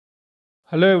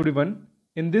Hello everyone.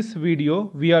 In this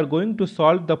video, we are going to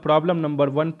solve the problem number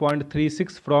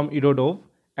 1.36 from Irodov,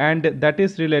 and that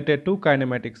is related to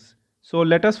kinematics. So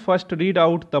let us first read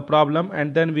out the problem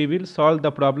and then we will solve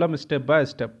the problem step by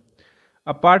step.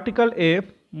 A particle A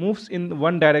moves in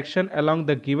one direction along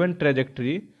the given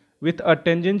trajectory with a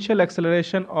tangential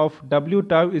acceleration of w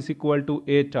tau is equal to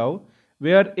a tau,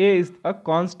 where a is a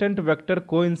constant vector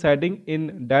coinciding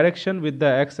in direction with the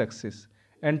x-axis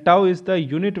and tau is the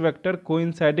unit vector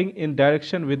coinciding in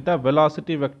direction with the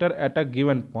velocity vector at a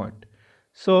given point.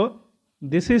 So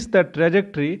this is the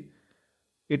trajectory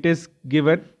it is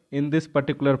given in this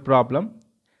particular problem,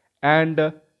 and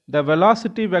the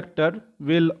velocity vector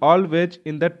will always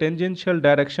in the tangential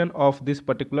direction of this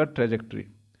particular trajectory.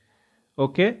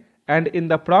 Okay, and in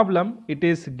the problem it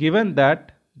is given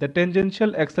that the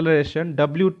tangential acceleration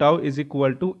w tau is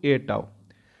equal to a tau,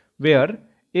 where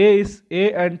a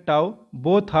and tau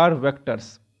both are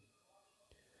vectors.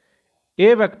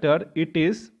 A vector, it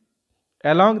is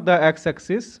along the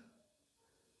x-axis.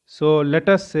 So let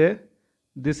us say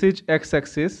this is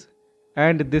x-axis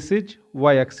and this is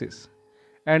y-axis,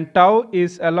 and tau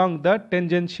is along the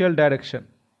tangential direction.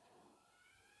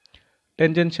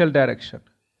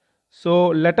 So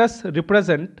let us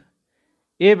represent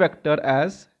a vector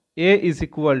as a is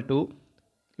equal to,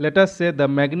 let us say the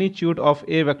magnitude of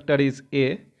a vector is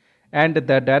a and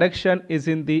the direction is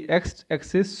in the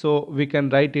x-axis, so we can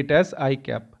write it as I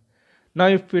cap. Now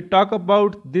if we talk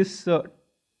about this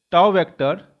tau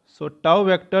vector, so tau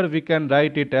vector we can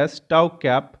write it as tau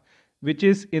cap, which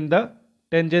is in the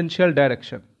tangential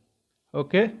direction.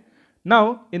 Okay,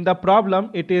 now in the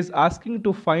problem it is asking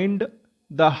to find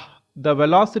the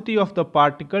velocity of the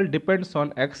particle depends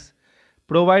on x,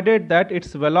 provided that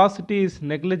its velocity is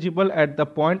negligible at the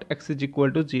point x is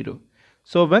equal to 0.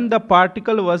 So when the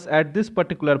particle was at this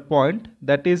particular point,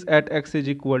 that is at x is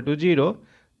equal to 0,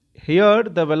 here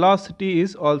the velocity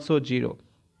is also 0.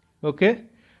 Okay,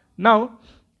 now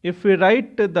if we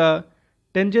write the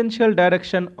tangential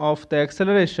direction of the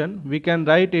acceleration, we can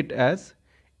write it as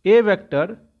a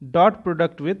vector dot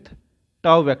product with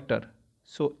tau vector.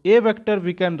 So a vector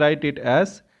we can write it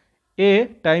as a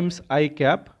times I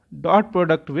cap dot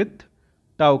product with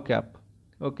tau cap.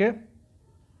 Okay,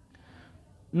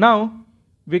 now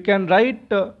we can write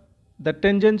the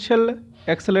tangential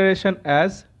acceleration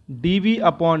as dv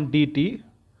upon dt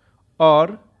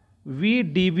or v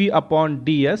dv upon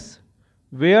ds,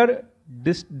 where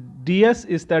this ds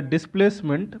is the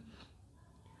displacement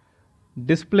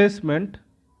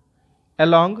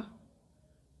along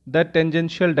the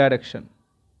tangential direction.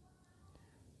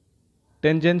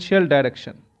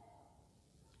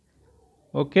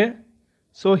 Okay,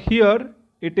 so here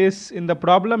it is in the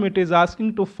problem it is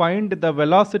asking to find the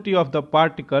velocity of the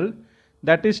particle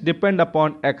that is depend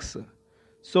upon x.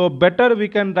 So better we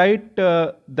can write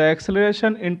the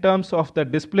acceleration in terms of the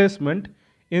displacement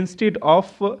instead of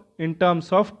in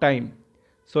terms of time.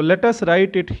 So let us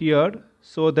write it here.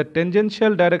 So the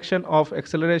tangential direction of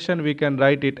acceleration we can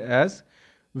write it as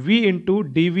v into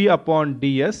dv upon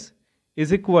ds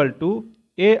is equal to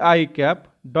ai cap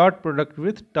dot product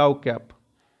with tau cap.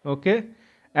 Okay,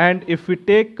 and if we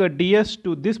take ds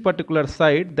to this particular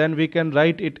side, then we can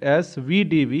write it as v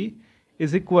dv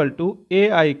is equal to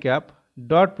ai cap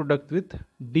dot product with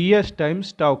ds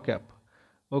times tau cap.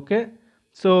 Okay,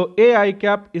 so ai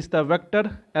cap is the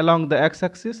vector along the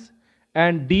x-axis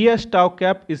and ds tau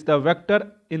cap is the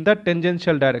vector in the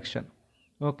tangential direction.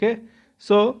 Okay,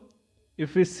 so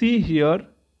if we see here,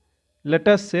 let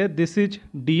us say this is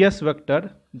ds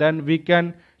vector, then we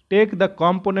can take the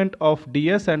component of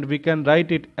ds and we can write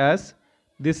it as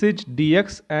this is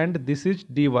dx and this is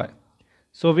dy.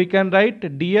 So we can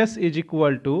write ds is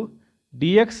equal to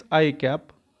dx I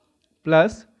cap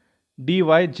plus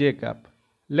dy j cap.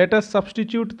 Let us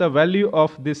substitute the value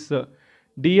of this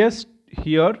ds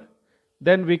here,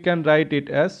 then we can write it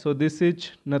as, so this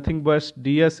is nothing but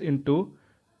ds into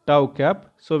tau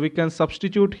cap. So we can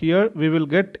substitute here, we will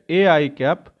get ai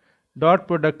cap dot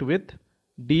product with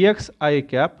dx I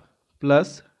cap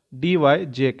plus dy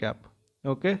j cap.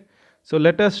 Okay, so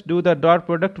let us do the dot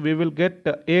product. We will get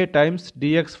a times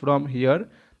dx from here,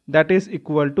 that is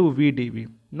equal to v dv.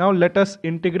 Now let us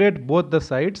integrate both the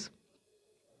sides.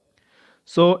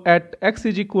 So at x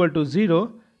is equal to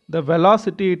 0, the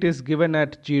velocity it is given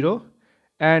at 0,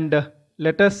 and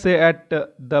let us say at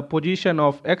the position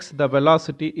of x the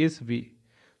velocity is v.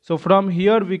 So from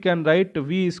here we can write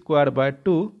v square by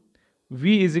 2,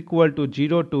 v is equal to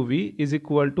 0 to v is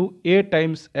equal to a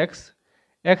times x,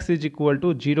 x is equal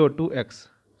to 0 to x.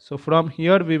 So from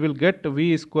here we will get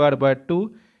v square by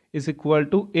 2 is equal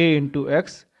to a into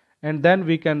x, and then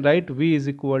we can write v is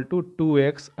equal to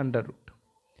 2x under root.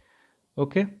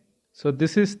 Okay, so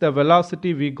this is the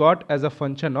velocity we got as a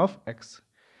function of x.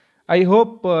 I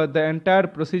hope the entire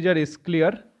procedure is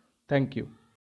clear. Thank you.